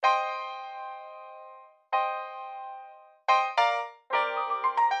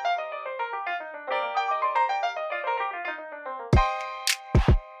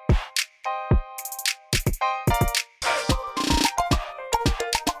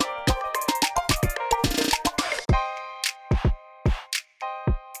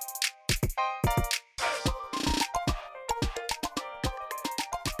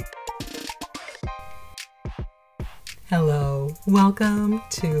Hello, welcome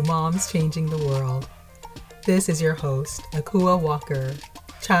to Moms Changing the World. This is your host, Akua Walker,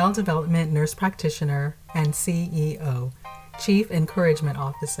 Child Development Nurse Practitioner and CEO, Chief Encouragement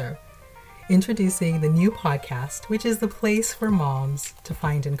Officer, introducing the new podcast, which is the place for moms to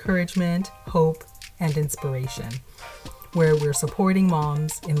find encouragement, hope, and inspiration, where we're supporting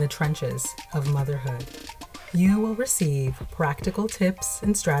moms in the trenches of motherhood. You will receive practical tips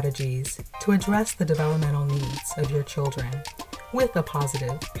and strategies to address the developmental needs of your children with a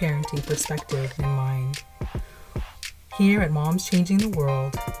positive parenting perspective in mind. Here at Moms Changing the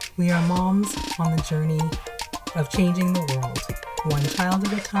World, we are moms on the journey of changing the world, one child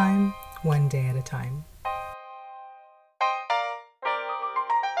at a time, one day at a time.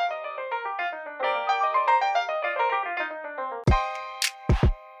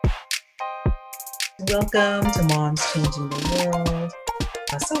 Welcome to Moms Changing the World.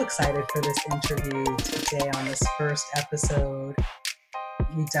 I'm so excited for this interview today on this first episode.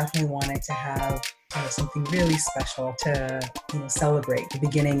 We definitely wanted to have something really special to celebrate the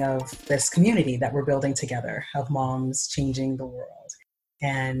beginning of this community that we're building together of Moms Changing the World.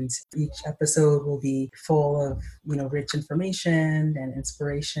 And each episode will be full of rich information and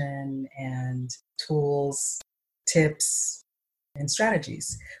inspiration and tools, tips, and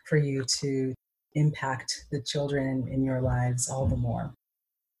strategies for you to impact the children in your lives all the more.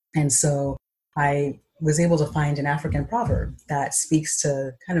 And so I was able to find an African proverb that speaks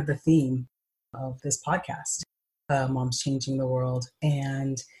to kind of the theme of this podcast, Moms Changing the World.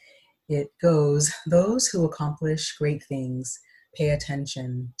 And it goes, those who accomplish great things pay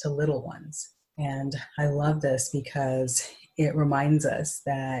attention to little ones. And I love this because it reminds us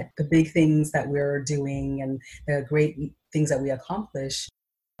that the big things that we're doing and the great things that we accomplish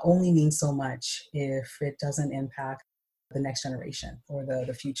only means so much if it doesn't impact the next generation or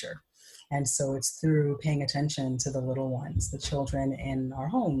the future. And so it's through paying attention to the little ones, the children in our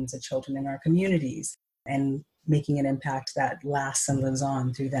homes, the children in our communities, and making an impact that lasts and lives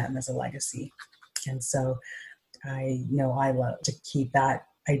on through them as a legacy. And so I know I love to keep that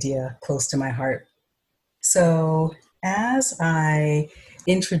idea close to my heart. So as I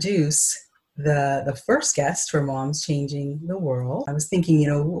introduce the first guest for Moms Changing the World, I was thinking,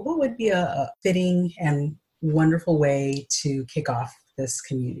 what would be a fitting and wonderful way to kick off this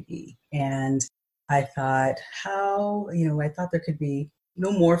community? And I thought I thought there could be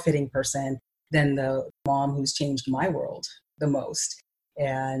no more fitting person than the mom who's changed my world the most.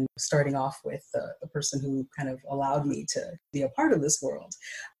 And starting off with the person who kind of allowed me to be a part of this world,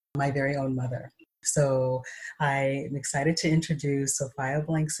 my very own mother. So I'm excited to introduce Sophia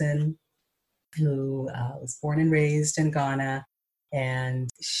Blankson, who was born and raised in Ghana, and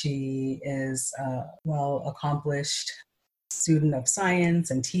she is a well-accomplished student of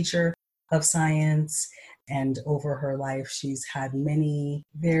science and teacher of science. And over her life, she's had many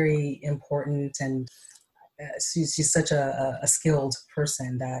very important and she's such a skilled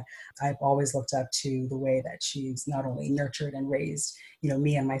person that I've always looked up to, the way that she's not only nurtured and raised,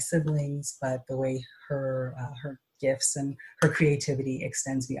 me and my siblings, but the way her gifts and her creativity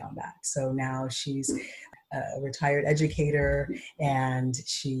extends beyond that. So now she's a retired educator, and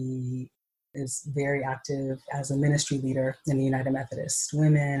she is very active as a ministry leader in the United Methodist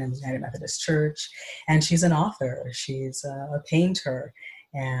Women and the United Methodist Church. And she's an author, she's a painter,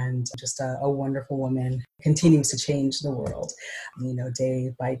 and just a wonderful woman, continues to change the world,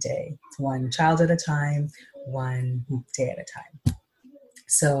 day by day, one child at a time, one day at a time.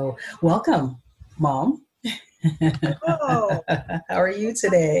 So welcome, Mom. Oh, how are you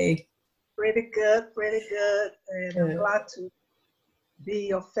today? pretty good. And I'm glad to be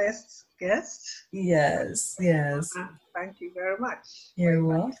your first guest. Yes. Thank you very much. You're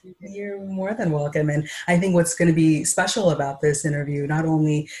welcome. You're more than welcome. And I think what's going to be special about this interview, not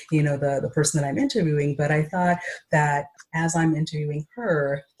only, the person that I'm interviewing, but I thought that as I'm interviewing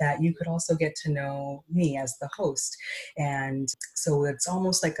her, that you could also get to know me as the host. And so it's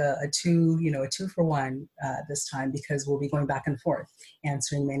almost like a two for one this time, because we'll be going back and forth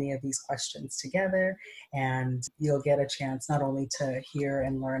answering many of these questions together. And you'll get a chance not only to hear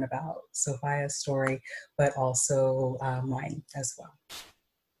and learn about Sophia's story, but also mine as well.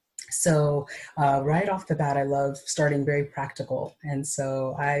 So right off the bat, I love starting very practical. And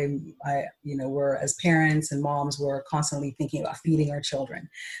so we're, as parents and moms, we're constantly thinking about feeding our children.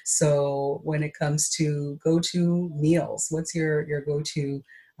 So when it comes to go-to meals, what's your go-to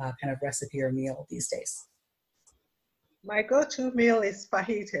kind of recipe or meal these days? My go-to meal is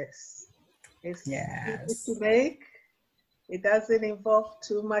fajitas. It's easy to make. It doesn't involve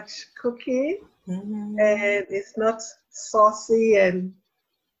too much cooking, and it's not saucy and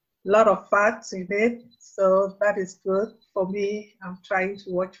a lot of fats in it. So that is good for me. I'm trying to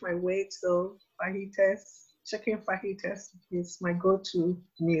watch my weight. So fajitas, chicken fajitas is my go-to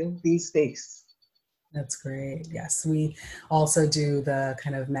meal these days. That's great. Yes, we also do the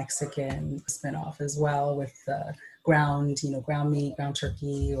kind of Mexican spinoff as well with ground, ground meat, ground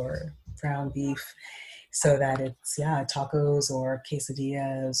turkey, or ground beef, so that it's, tacos or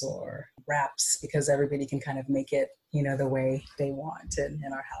quesadillas or wraps, because everybody can kind of make it, the way they want in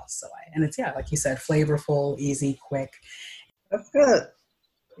our house. So and it's, like you said, flavorful, easy, quick. That's good.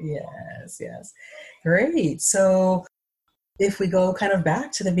 Yes. Great. So if we go kind of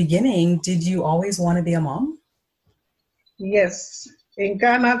back to the beginning, did you always want to be a mom? Yes. In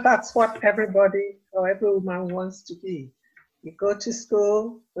Ghana, that's what everybody or every woman wants to be. You go to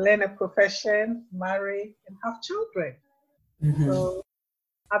school, learn a profession, marry, and have children. Mm-hmm. So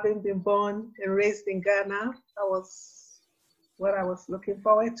having been born and raised in Ghana, that was what I was looking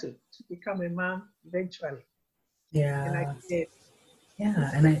forward to become a mom eventually. Yeah. And I did.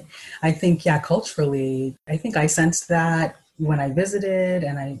 Yeah, and I think, culturally, I think I sensed that when I visited,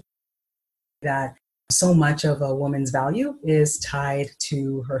 and that so much of a woman's value is tied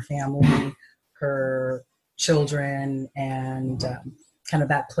to her family, her children, and kind of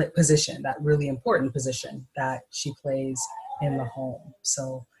that position, that really important position that she plays in the home.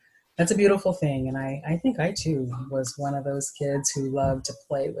 So that's a beautiful thing. And I think I too was one of those kids who loved to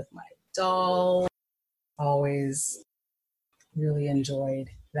play with my doll, always really enjoyed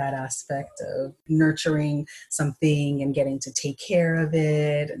that aspect of nurturing something and getting to take care of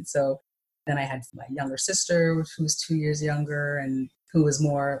it. And so then I had my younger sister, who was 2 years younger, and who was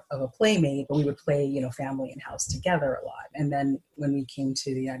more of a playmate, but we would play, family and house together a lot. And then when we came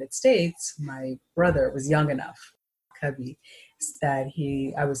to the United States, my brother was young enough, Cubby, that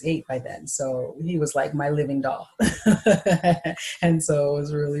I was 8 by then. So he was like my living doll. And so it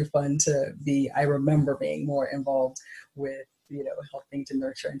was really fun I remember being more involved with, helping to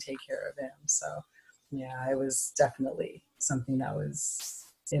nurture and take care of him. So yeah, it was definitely something that was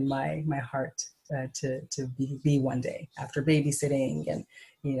in my heart to be one day, after babysitting and,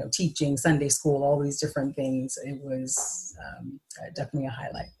 teaching Sunday school, all these different things. It was definitely a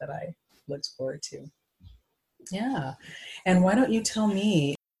highlight that I looked forward to. Yeah. And why don't you tell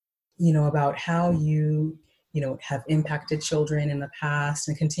me, about how you have impacted children in the past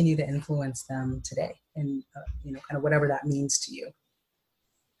and continue to influence them today, and, kind of whatever that means to you.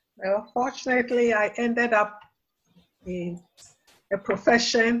 Well, fortunately, I ended up in a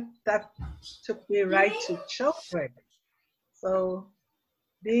profession that took me right to children. So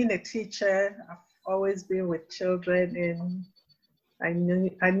being a teacher, I've always been with children, and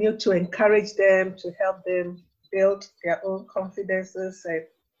I knew to encourage them, to help them build their own confidences and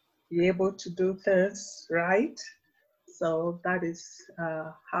be able to do things right. So that is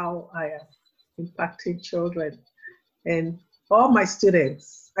how I am impacting children. And all my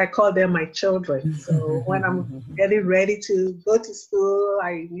students, I call them my children. So when I'm getting ready to go to school,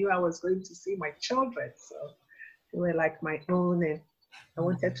 I knew I was going to see my children. So they were like my own, and I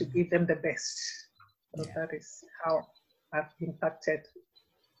wanted to give them the best. So that is how I've impacted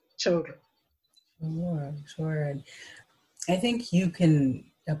children. Sure. And I think you can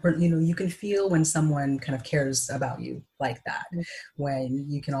feel when someone kind of cares about you like that, when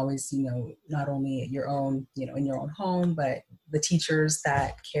you can always, not only your own, in your own home, but the teachers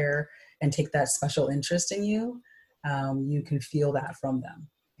that care and take that special interest in you, you can feel that from them.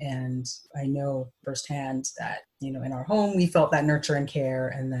 And I know firsthand that, in our home, we felt that nurture and care,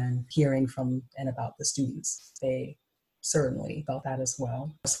 and then hearing from and about the students, they certainly felt that as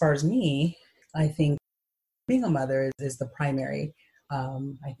well. As far as me, I think being a mother is the primary,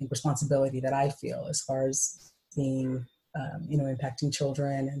 I think, responsibility that I feel as far as being, impacting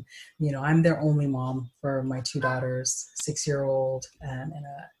children. And, I'm their only mom for my 2 daughters, 6-year-old and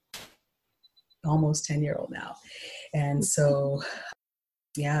a almost 10-year-old now. And so,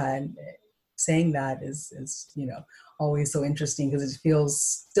 and saying that is always so interesting, because it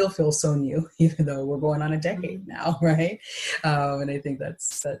still feels so new, even though we're going on a decade now, right? And I think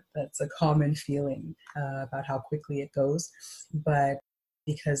that's a common feeling about how quickly it goes. But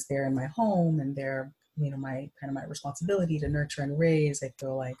because they're in my home and they're my responsibility to nurture and raise, I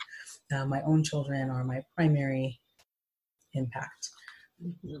feel like my own children are my primary impact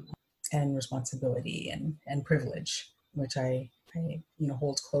and responsibility and privilege, which I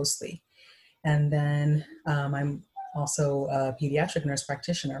hold closely. And then I'm also a pediatric nurse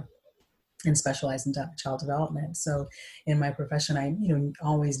practitioner and specialize in child development. So in my profession, I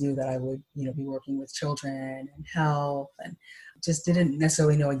always knew that I would be working with children and health, and just didn't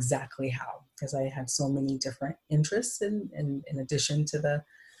necessarily know exactly how, because I had so many different interests in addition to the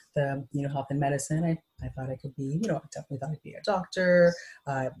health and medicine. I thought I could be, I definitely thought I'd be a doctor.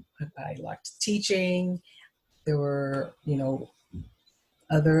 I liked teaching. There were,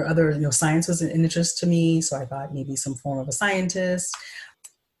 other, science was an interest to me. So I thought maybe some form of a scientist.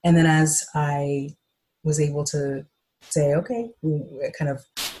 And then as I was able to say, okay, kind of,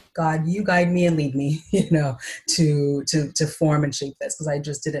 God, you guide me and lead me, to form and shape this, because I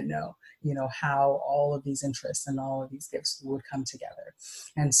just didn't know, how all of these interests and all of these gifts would come together.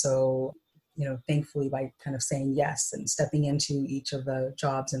 And so, thankfully, by kind of saying yes and stepping into each of the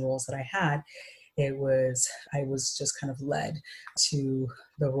jobs and roles that I had, I was just kind of led to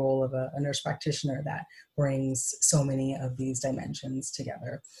the role of a nurse practitioner that brings so many of these dimensions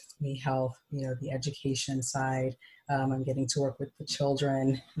together. The health, the education side. I'm getting to work with the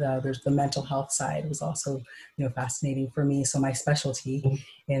children. There's the mental health side was also, fascinating for me. So my specialty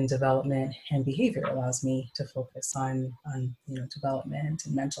in development and behavior allows me to focus on development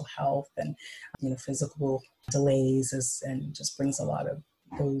and mental health and, physical delays and just brings a lot of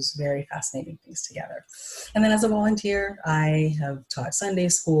those very fascinating things together. And then as a volunteer, I have taught Sunday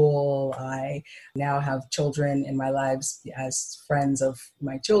school. I now have children in my lives as friends of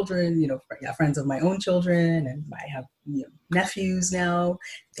my children, friends of my own children, and I have nephews now,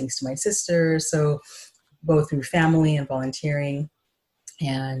 thanks to my sister. So both through family and volunteering,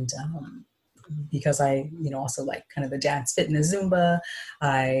 and because I, also like kind of the dance, fitness, Zumba,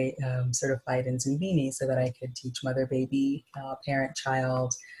 I certified in Zumbini so that I could teach mother, baby, parent,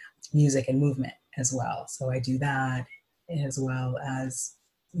 child, music and movement as well. So I do that as well as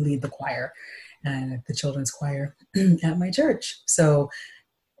lead the choir and the children's choir at my church. So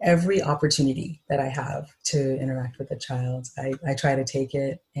every opportunity that I have to interact with a child, I try to take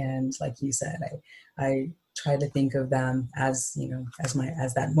it. And like you said, I try to think of them as,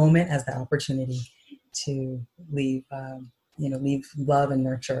 as that moment, as that opportunity to leave love and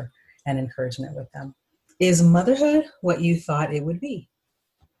nurture and encouragement with them. Is motherhood what you thought it would be?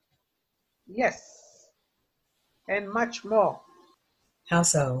 Yes, and much more. How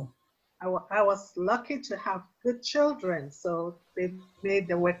so? I was lucky to have good children, so they made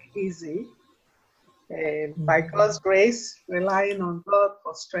the work easy. And by God's grace, relying on God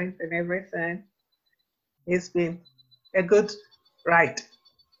for strength and everything, it's been a good ride.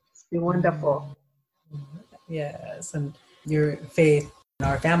 It's been wonderful. Yes, and your faith,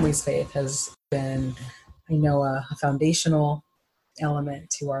 our family's faith, has been, I know, a foundational element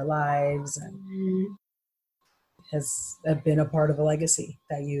to our lives, and has been a part of a legacy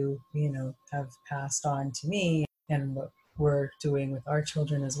that you have passed on to me, and what we're doing with our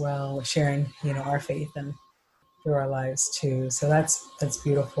children as well, sharing our faith and through our lives too. So that's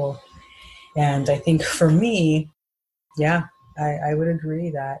beautiful. And I think for me, yeah, I would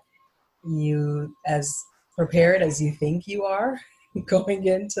agree that you, as prepared as you think you are going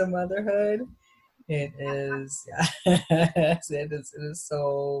into motherhood, it is it is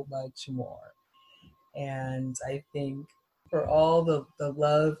so much more. And I think for all the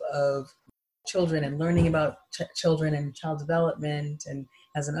love of children and learning about children and child development, and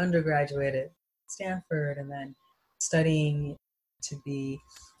as an undergraduate at Stanford and then studying to be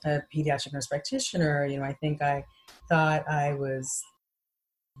a pediatric nurse practitioner, I think I thought I was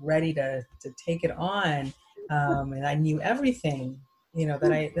ready to take it on, and I knew everything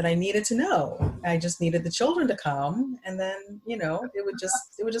that I needed to know. I just needed the children to come, and then it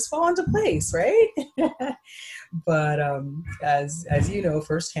would just fall into place, right? But as you know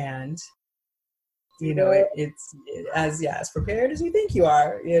firsthand, it's as prepared as you think you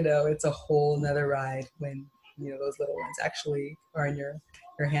are. It's a whole nother ride when those little ones actually are in your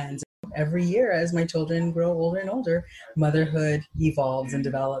hands. Every year, as my children grow older and older, motherhood evolves and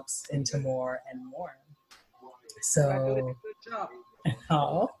develops into more and more. So, Good job.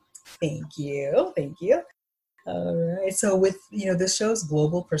 oh, thank you. All right. So with, this show's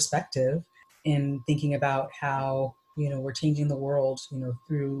global perspective in thinking about how, we're changing the world,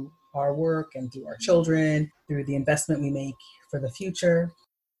 through our work and through our children, through the investment we make for the future.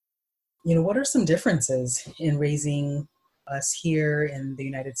 What are some differences in raising us here in the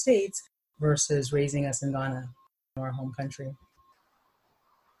United States versus raising us in Ghana, our home country?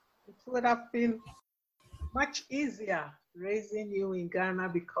 It would have been much easier raising you in Ghana,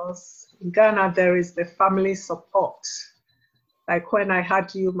 because in Ghana there is the family support. Like when I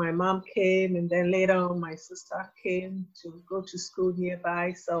had you, my mom came, and then later on my sister came to go to school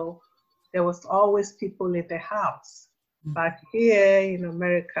nearby. So there was always people in the house. But here in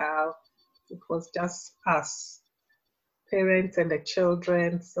America, it was just us, parents and the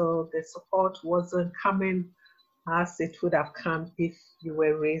children. So the support wasn't coming as it would have come if you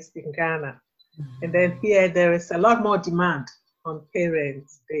were raised in Ghana. And then here there is a lot more demand on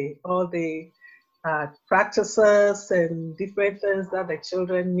parents. All the practices and different things that the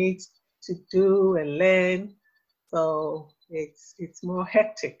children need to do and learn. So it's more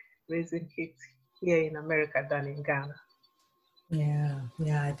hectic raising kids here in America than in Ghana.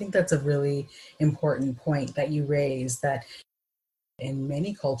 Yeah, I think that's a really important point that you raised, that in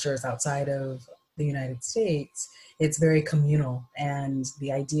many cultures outside of the United States, it's very communal, and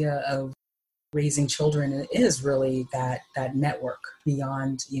the idea of raising children is really that network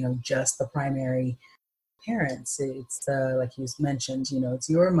beyond, just the primary parents. It's like you mentioned, it's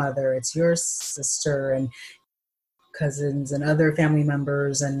your mother, it's your sister and cousins and other family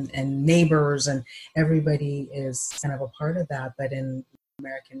members and neighbors, and everybody is kind of a part of that. But in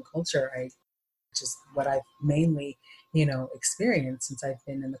American culture, which is what I've mainly, experienced since I've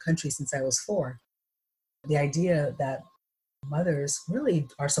been in the country since I was 4, the idea that mothers really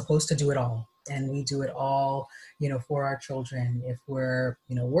are supposed to do it all. And we do it all, for our children. If we're,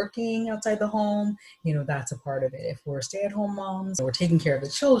 working outside the home, that's a part of it. If we're stay-at-home moms, we're taking care of the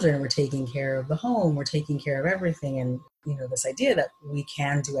children, we're taking care of the home, we're taking care of everything. And, this idea that we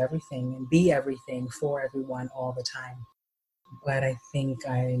can do everything and be everything for everyone all the time. But I think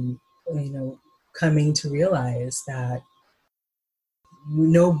I'm, coming to realize that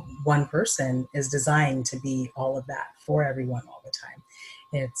no one person is designed to be all of that for everyone all the time.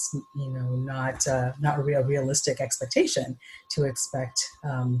 It's not a realistic expectation to expect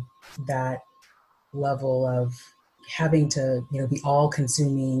that level of having to be all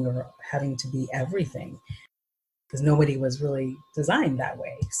consuming or having to be everything, because nobody was really designed that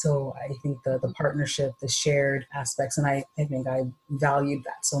way. So I think the partnership, the shared aspects, and I think I valued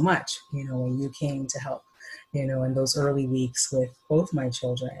that so much, when you came to help, in those early weeks with both my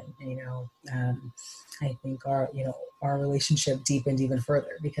children, I think our relationship deepened even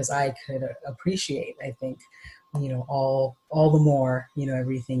further, because I could appreciate, I think, all the more,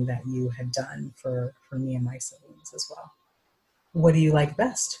 everything that you had done for me and my siblings as well. What do you like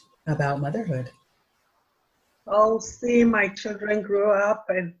best about motherhood? Oh, seeing my children grow up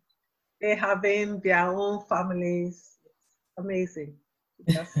and they having their own families, it's amazing.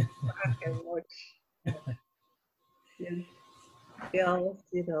 Just back and watch you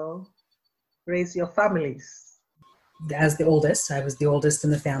girls, raise your families. As the oldest, I was the oldest in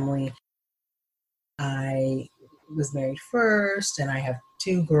the family. I was married first, and I have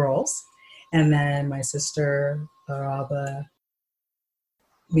 2 girls. And then my sister, Araba,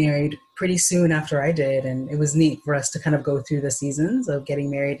 married pretty soon after I did. And it was neat for us to kind of go through the seasons of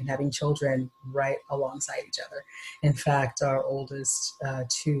getting married and having children right alongside each other. In fact, our oldest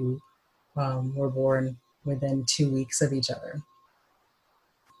 2 were born within 2 weeks of each other.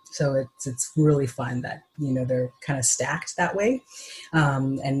 So it's really fun that, they're kind of stacked that way.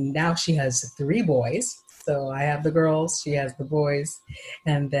 And now she has 3 boys. So I have the girls, she has the boys.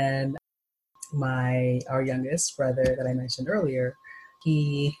 And then our youngest brother that I mentioned earlier,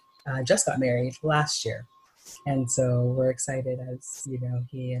 he just got married last year. And so we're excited as,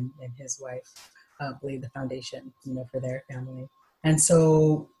 he and his wife laid the foundation, for their family. And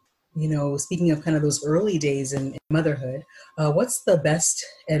so, speaking of kind of those early days in motherhood, what's the best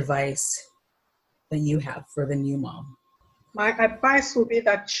advice that you have for the new mom? My advice would be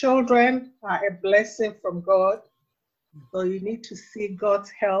that children are a blessing from God. So you need to seek God's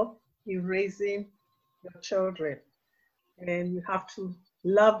help in raising your children. And you have to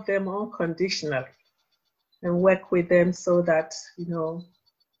love them unconditionally and work with them so that,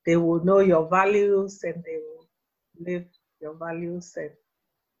 they will know your values and they will live your values and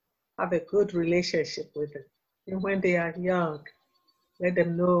have a good relationship with them. And when they are young, let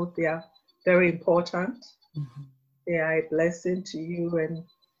them know they are very important. Mm-hmm. They are a blessing to you, and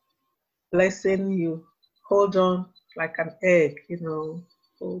blessing you. Hold on like an egg,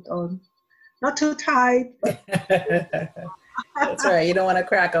 hold on. Not too tight, but that's right. You don't want to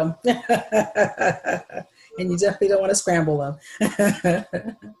crack them. And you definitely don't want to scramble them.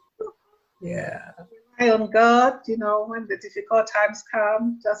 Yeah. Rely on God, when the difficult times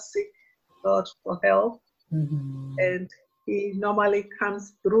come, just seek God for help. Mm-hmm. And He normally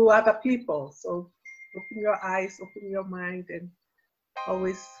comes through other people. So open your eyes, open your mind, and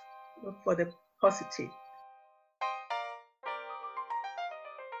always look for the positive.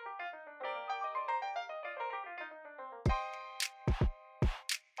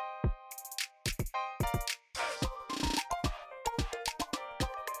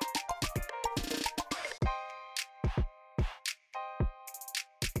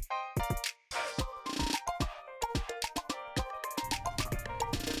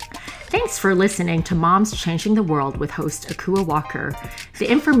 Thanks for listening to Moms Changing the World with host Akua Walker. The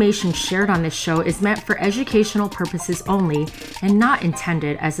information shared on this show is meant for educational purposes only and not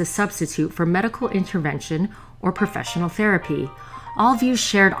intended as a substitute for medical intervention or professional therapy. All views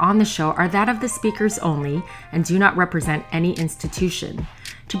shared on the show are that of the speakers only and do not represent any institution.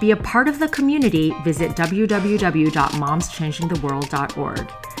 To be a part of the community, visit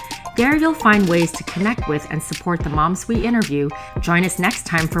www.momschangingtheworld.org. There you'll find ways to connect with and support the moms we interview. Join us next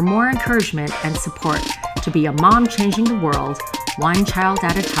time for more encouragement and support to be a mom changing the world, one child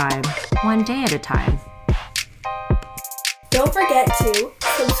at a time, one day at a time. Don't forget to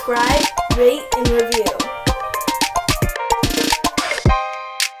subscribe, rate, and review.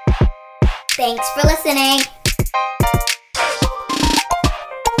 Thanks for listening.